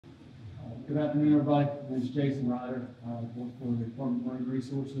Good afternoon, everybody. My name is Jason Ryder. I work for the Department of Marine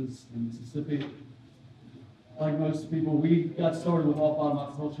Resources in Mississippi. Like most people, we got started with off-bottom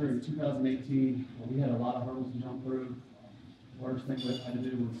aquaculture in 2018. We had a lot of hurdles to jump through. The first thing we had to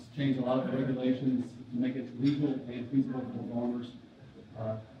do was change a lot of the regulations to make it legal and feasible for farmers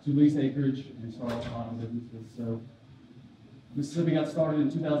to lease acreage and start off-bottom businesses. So Mississippi got started in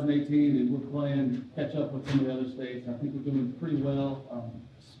 2018, and we're playing catch up with some of the other states. I think we're doing pretty well.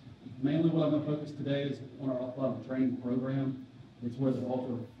 Mainly what I'm going to focus today is on our off-bottom training program. It's where the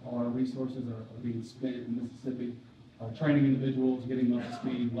bulk of our resources are being spent in Mississippi, training individuals, getting them up to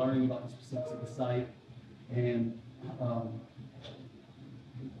speed, learning about the specifics of the site, and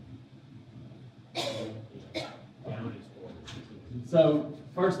so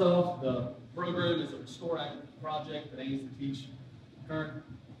first off, the program is a Restore Active project that aims to teach current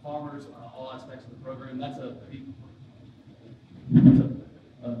farmers all aspects of the program. That's a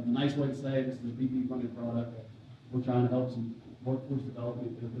nice way to say it. This is a PPP funded product. We're trying to help some workforce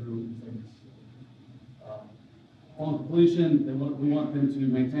development go through these things. On completion, we want them to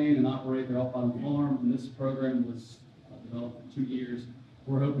maintain and operate their off-bottom farm, and this program was developed for 2 years.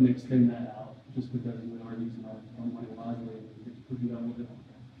 We're hoping to extend that out just because we are using our money wisely and get pretty done with it.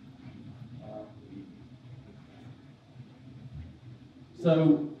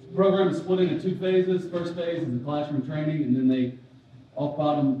 So the program is split into 2 phases. First phase is the classroom training, and then they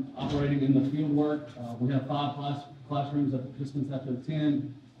off-bottom operating in the field work. We have 5 classrooms that participants have to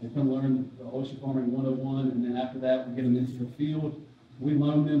attend. They come learn the oyster farming 101, and then after that, we get them into the field. We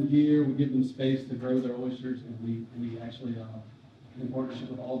loan them gear, we give them space to grow their oysters, and we actually, in partnership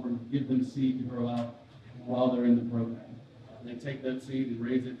with Auburn, give them seed to grow out while they're in the program. They take that seed and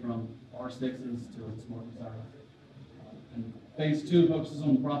raise it from R6s to its more desired. And phase 2 focuses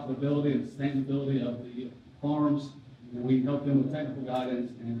on profitability and sustainability of the farms. And we help them with technical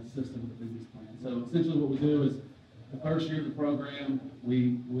guidance and assist them with the business plan. So essentially what we do is the first year of the program,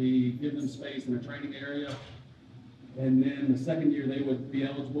 we give them space in a training area. And then the second year, they would be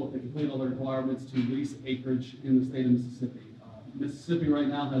eligible, if they complete all the requirements, to lease acreage in the state of Mississippi. Mississippi right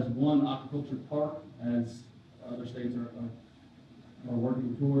now has 1 aquaculture park, as other states are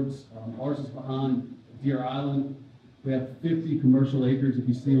working towards. Ours is behind Deer Island. We have 50 commercial acres, if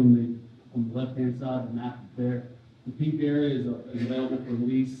you see on the left-hand side of the map there. The pink area is available for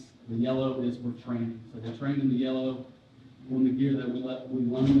lease. The yellow is for training. So they train in the yellow on the gear that we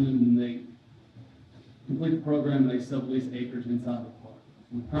loan them, and they complete the program and they sublease acres inside the park.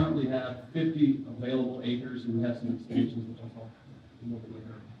 We currently have 50 available acres, and we have some expansions, which I'll talk a little bit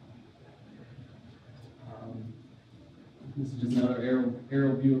later. This is just another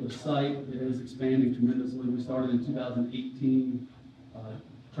aerial view of the site. It is expanding tremendously. We started in 2018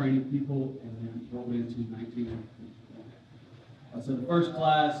 training people, and then rolled into 19. So the first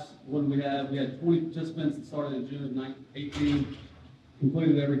class, what did we have? We had 20 participants that started in June of 2018,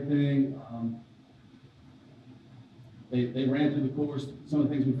 completed everything. They ran through the course. Some of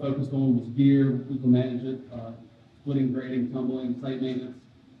the things we focused on was gear, people management, splitting, grading, tumbling, site maintenance.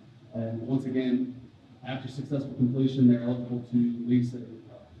 And once again, after successful completion, they're eligible to lease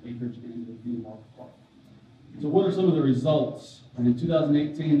acreage in the DMR park. So what are some of the results? And in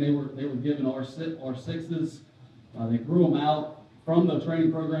 2018, they were given R6s. They grew them out from the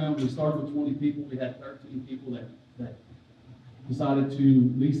training program. We started with 20 people. We had 13 people that decided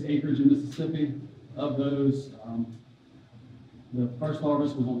to lease acreage in Mississippi. Of those, the first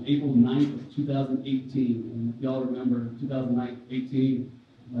harvest was on April 9th of 2018. And if y'all remember, 2018,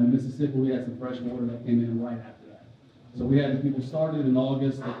 in Mississippi, we had some fresh water that came in right after that. So we had people started in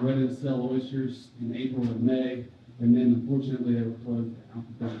August that were ready to sell oysters in April and May, and then unfortunately they were closed down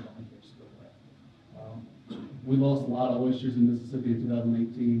because of the we lost a lot of oysters in Mississippi in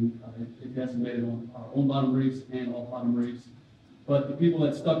 2018. It's estimated on our own bottom reefs and off bottom reefs. But the people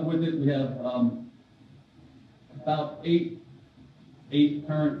that stuck with it, we have about eight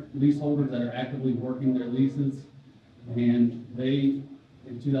current leaseholders that are actively working their leases, and they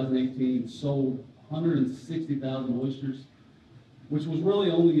in 2018 sold 160,000 oysters, which was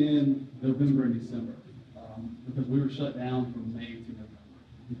really only in November and December, because we were shut down from May to November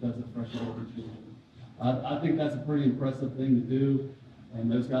because of freshwater treatment. I think that's a pretty impressive thing to do,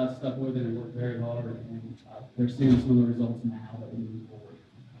 and those guys stuck with it and worked very hard, and they're seeing some of the results now that we move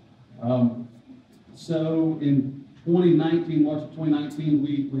forward. So in 2019, March of 2019,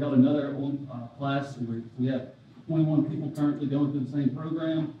 we held another class. We have 21 people currently going through the same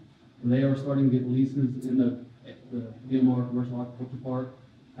program. They are starting to get leases in the DMR Commercial Aquaculture Park.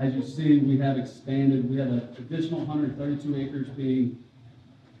 As you see, we have expanded. We have an additional 132 acres being,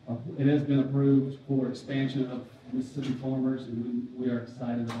 it has been approved for expansion of Mississippi farmers, and we are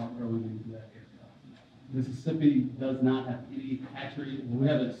excited about growing into that area. Mississippi does not have any hatchery. Well, we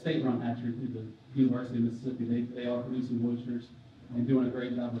have a state-run hatchery through the University of Mississippi. They are producing oysters and doing a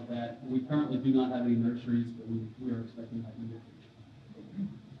great job with that. We currently do not have any nurseries, but we are expecting that in the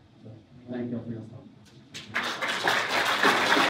future. So, thank you all for your time.